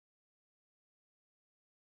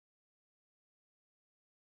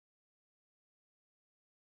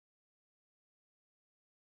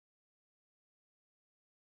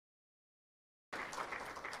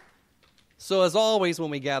So as always, when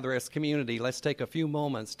we gather as community, let's take a few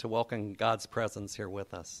moments to welcome God's presence here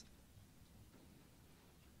with us.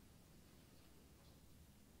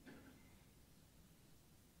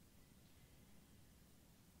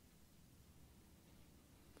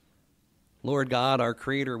 Lord God, our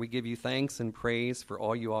Creator, we give you thanks and praise for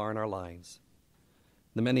all you are in our lives,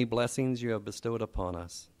 the many blessings you have bestowed upon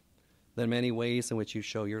us, the many ways in which you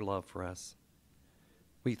show your love for us.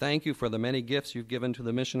 We thank you for the many gifts you've given to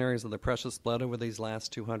the missionaries of the Precious Blood over these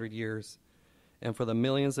last 200 years, and for the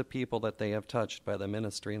millions of people that they have touched by the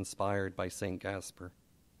ministry inspired by St. Gaspar.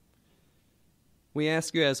 We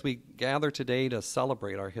ask you as we gather today to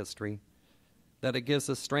celebrate our history, that it gives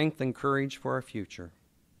us strength and courage for our future,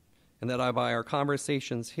 and that by our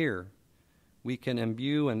conversations here, we can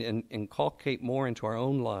imbue and inculcate more into our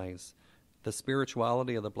own lives the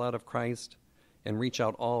spirituality of the blood of Christ and reach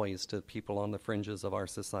out always to people on the fringes of our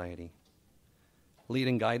society. Lead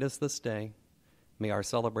and guide us this day. May our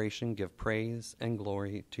celebration give praise and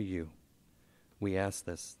glory to you. We ask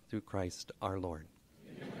this through Christ our Lord.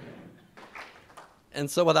 Amen. And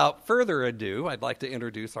so without further ado, I'd like to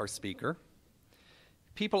introduce our speaker.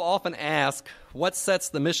 People often ask, what sets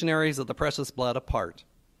the missionaries of the Precious Blood apart?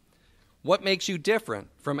 What makes you different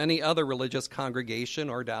from any other religious congregation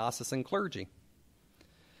or diocesan clergy?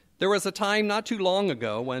 There was a time not too long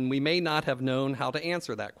ago when we may not have known how to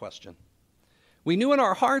answer that question. We knew in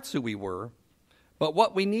our hearts who we were, but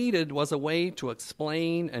what we needed was a way to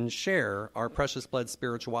explain and share our Precious Blood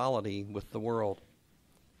spirituality with the world.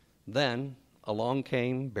 Then along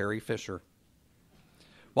came Barry Fischer.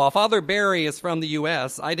 While Father Barry is from the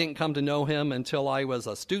U.S., I didn't come to know him until I was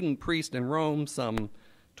a student priest in Rome some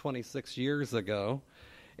 26 years ago,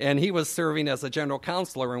 and he was serving as a general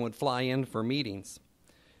counselor and would fly in for meetings.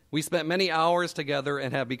 We spent many hours together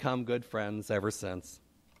and have become good friends ever since.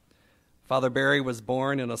 Father Barry was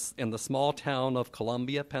born in the small town of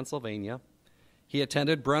Columbia, Pennsylvania. He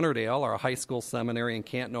attended Brunnerdale, our high school seminary in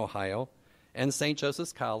Canton, Ohio, and St.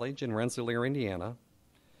 Joseph's College in Rensselaer, Indiana.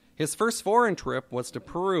 His first foreign trip was to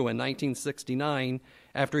Peru in 1969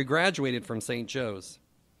 after he graduated from St. Joe's.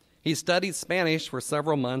 He studied Spanish for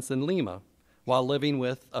several months in Lima while living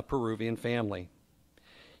with a Peruvian family.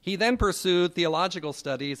 He then pursued theological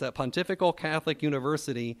studies at Pontifical Catholic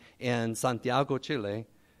University in Santiago, Chile,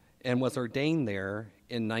 and was ordained there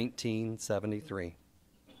in 1973.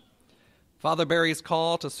 Father Barry's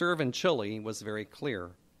call to serve in Chile was very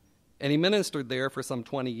clear, and he ministered there for some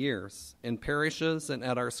 20 years in parishes and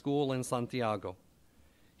at our school in Santiago.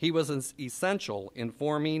 He was essential in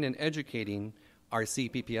forming and educating our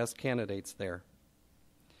C.PP.S. candidates there.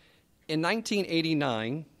 In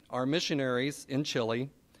 1989, our missionaries in Chile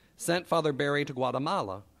sent Father Barry to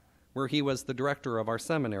Guatemala, where he was the director of our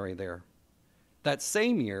seminary there. That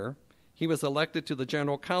same year, he was elected to the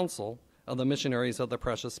General Council of the Missionaries of the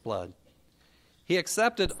Precious Blood. He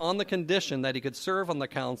accepted on the condition that he could serve on the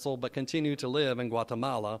council but continue to live in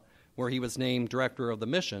Guatemala, where he was named director of the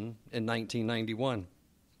mission in 1991.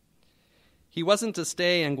 He wasn't to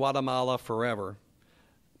stay in Guatemala forever,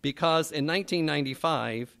 because in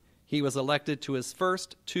 1995, he was elected to his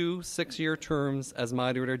first 2 6-year terms as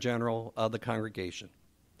Moderator General of the congregation.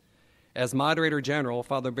 As Moderator General,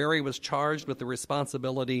 Father Barry was charged with the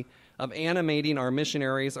responsibility of animating our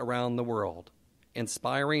missionaries around the world,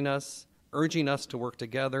 inspiring us, urging us to work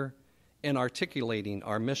together, and articulating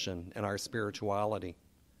our mission and our spirituality.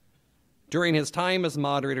 During his time as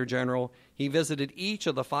Moderator General, he visited each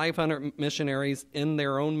of the 500 missionaries in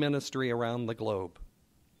their own ministry around the globe.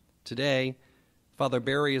 Today, Father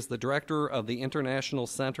Barry is the director of the International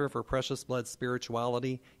Center for Precious Blood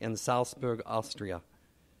Spirituality in Salzburg, Austria,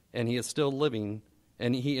 and he is still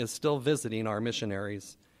visiting our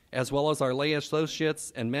missionaries, as well as our lay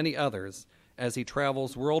associates and many others, as he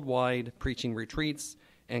travels worldwide preaching retreats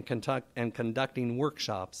and conducting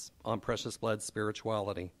workshops on Precious Blood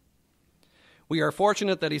spirituality. We are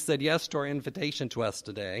fortunate that he said yes to our invitation to us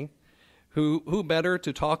today. Who better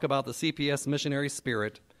to talk about the C.P.S. Missionary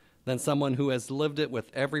Spirit than someone who has lived it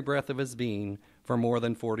with every breath of his being for more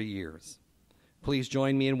than 40 years. Please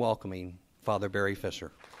join me in welcoming Father Barry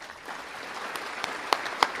Fischer.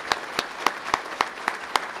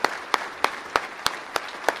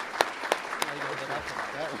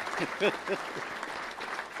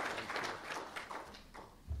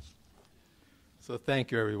 So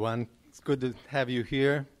thank you, everyone. It's good to have you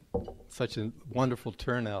here. Such a wonderful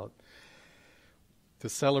turnout to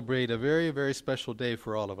celebrate a very, very special day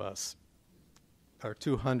for all of us, our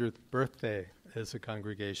 200th birthday as a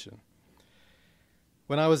congregation.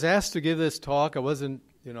 When I was asked to give this talk, I wasn't,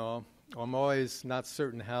 I'm always not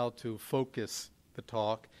certain how to focus the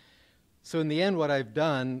talk, So in the end, what I've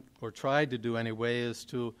done, or tried to do anyway, is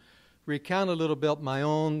to recount a little bit my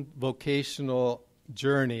own vocational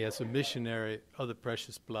journey as a missionary of the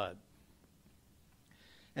Precious Blood.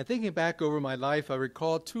 And thinking back over my life, I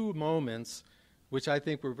recall two moments which I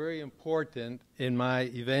think were very important in my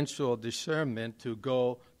eventual discernment to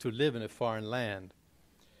go to live in a foreign land.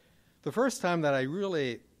 The first time that I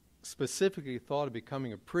really specifically thought of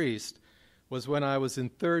becoming a priest was when I was in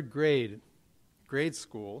third grade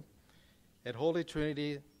school at Holy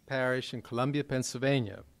Trinity Parish in Columbia,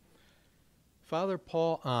 Pennsylvania. Father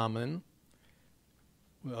Paul Amen,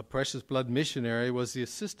 a Precious Blood missionary, was the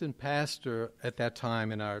assistant pastor at that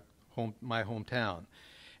time in my hometown.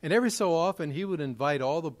 And every so often, he would invite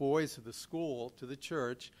all the boys of the school to the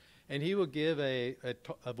church, and he would give a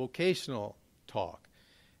vocational talk.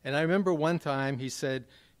 And I remember one time he said,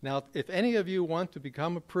 now, if any of you want to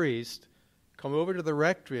become a priest, come over to the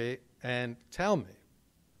rectory and tell me.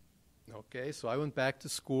 Okay, so I went back to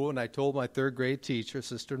school, and I told my third grade teacher,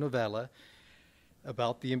 Sister Novella,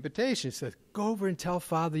 about the invitation. He said, go over and tell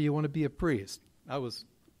Father you want to be a priest. I was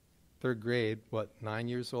third grade, 9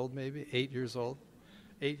 years old maybe? 8 years old?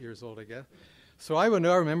 8 years old, I guess. So I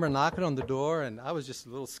remember knocking on the door, and I was just a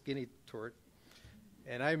little skinny tort.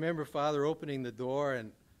 And I remember Father opening the door,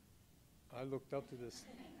 and I looked up to this.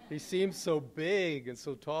 He seemed so big and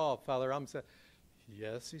so tall. Father Am said,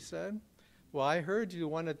 yes, he said. Well, I heard you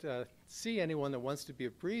wanted to see anyone that wants to be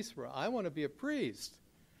a priest. Well, I want to be a priest.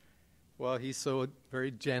 Well, he so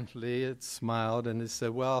very gently smiled, and he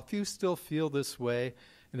said, well, if you still feel this way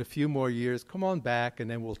in a few more years, come on back,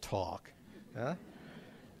 and then we'll talk. Huh?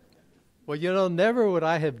 Well, never would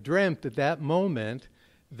I have dreamt at that moment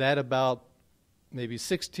that about maybe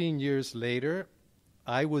 16 years later,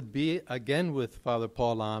 I would be again with Father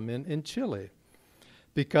Paul Amen in Chile.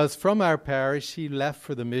 Because from our parish, he left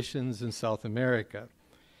for the missions in South America.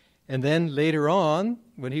 And then later on,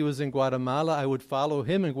 when he was in Guatemala, I would follow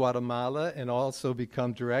him in Guatemala and also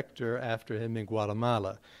become director after him in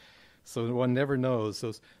Guatemala. So one never knows.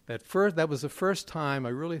 So that was the first time I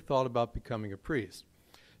really thought about becoming a priest.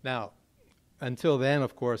 Now, until then,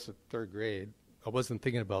 of course, at third grade, I wasn't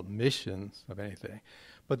thinking about missions of anything.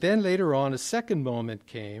 But then later on, a second moment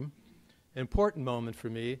came, an important moment for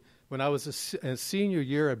me, when I was a senior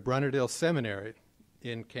year at Brunnerdale Seminary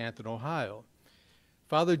in Canton, Ohio.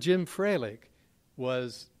 Father Jim Freilich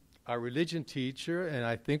was our religion teacher and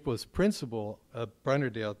I think was principal of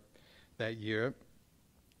Brunnerdale that year.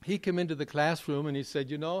 He came into the classroom and he said,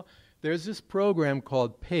 there's this program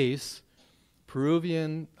called PACE,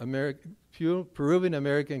 Peruvian American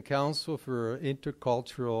Council for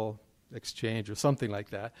Intercultural Exchange or something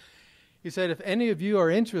like that. He said, if any of you are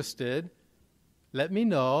interested, let me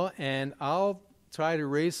know, and I'll try to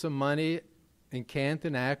raise some money in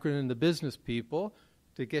Canton, Akron, and the business people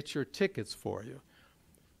to get your tickets for you.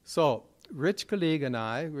 So Rich Kalig and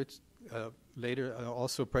I, later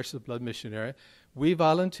also Precious Blood missionary, we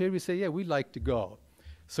volunteered. We said, yeah, we'd like to go.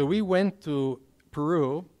 So we went to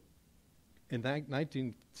Peru. In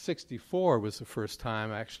 1964 was the first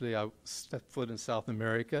time, actually, I stepped foot in South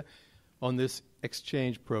America on this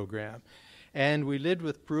exchange program. And we lived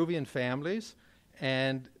with Peruvian families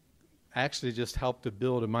and actually just helped to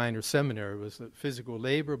build a minor seminary. It was physical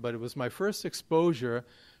labor, but it was my first exposure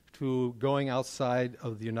to going outside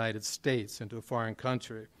of the United States into a foreign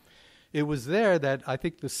country. It was there that I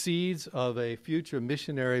think the seeds of a future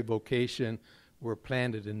missionary vocation were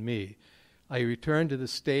planted in me. I returned to the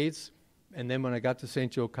States, and then when I got to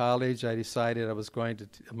St. Joe College, I decided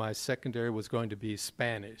my secondary was going to be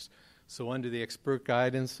Spanish. So under the expert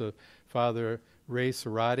guidance of Father Ray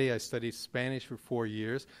Cerati, I studied Spanish for 4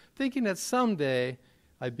 years, thinking that someday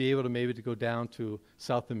I'd be able to maybe to go down to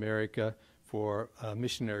South America for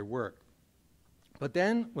missionary work. But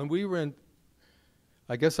then when we were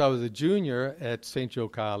I guess I was a junior at St. Joe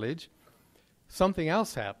College, something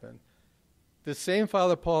else happened. The same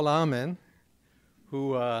Father Paul Amen, who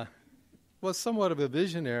was somewhat of a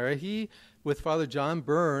visionary, he, with Father John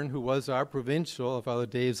Byrne, who was our provincial, Father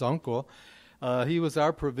Dave's uncle, he was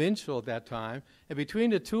our provincial at that time, and between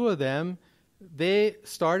the two of them, they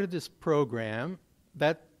started this program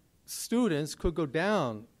that students could go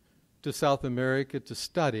down to South America to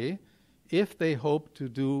study if they hoped to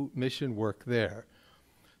do mission work there.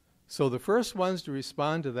 So the first ones to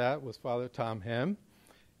respond to that was Father Tom Hem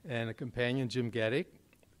and a companion, Jim Geddick,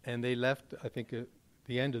 and they left, I think, at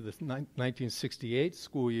the end of the 1968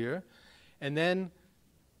 school year, and then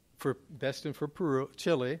destined for Peru,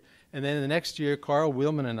 Chile, and then the next year, Carl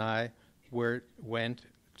Willman and I went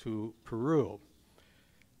to Peru.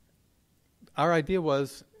 Our idea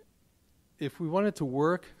was, if we wanted to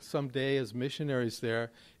work someday as missionaries there,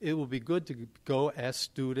 it would be good to go as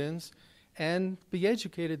students and be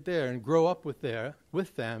educated there and grow up with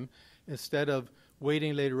them instead of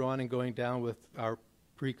waiting later on and going down with our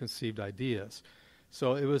preconceived ideas.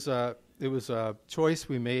 So it was a choice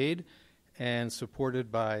we made and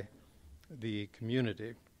supported by the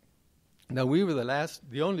community. Now, we were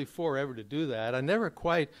the only four ever to do that.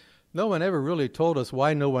 No one ever really told us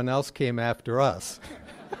why no one else came after us.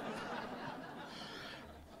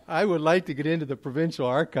 I would like to get into the provincial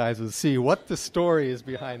archives and see what the story is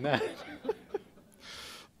behind that.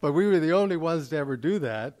 But we were the only ones to ever do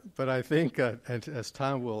that. But I think, and as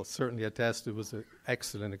Tom will certainly attest, it was an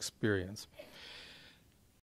excellent experience.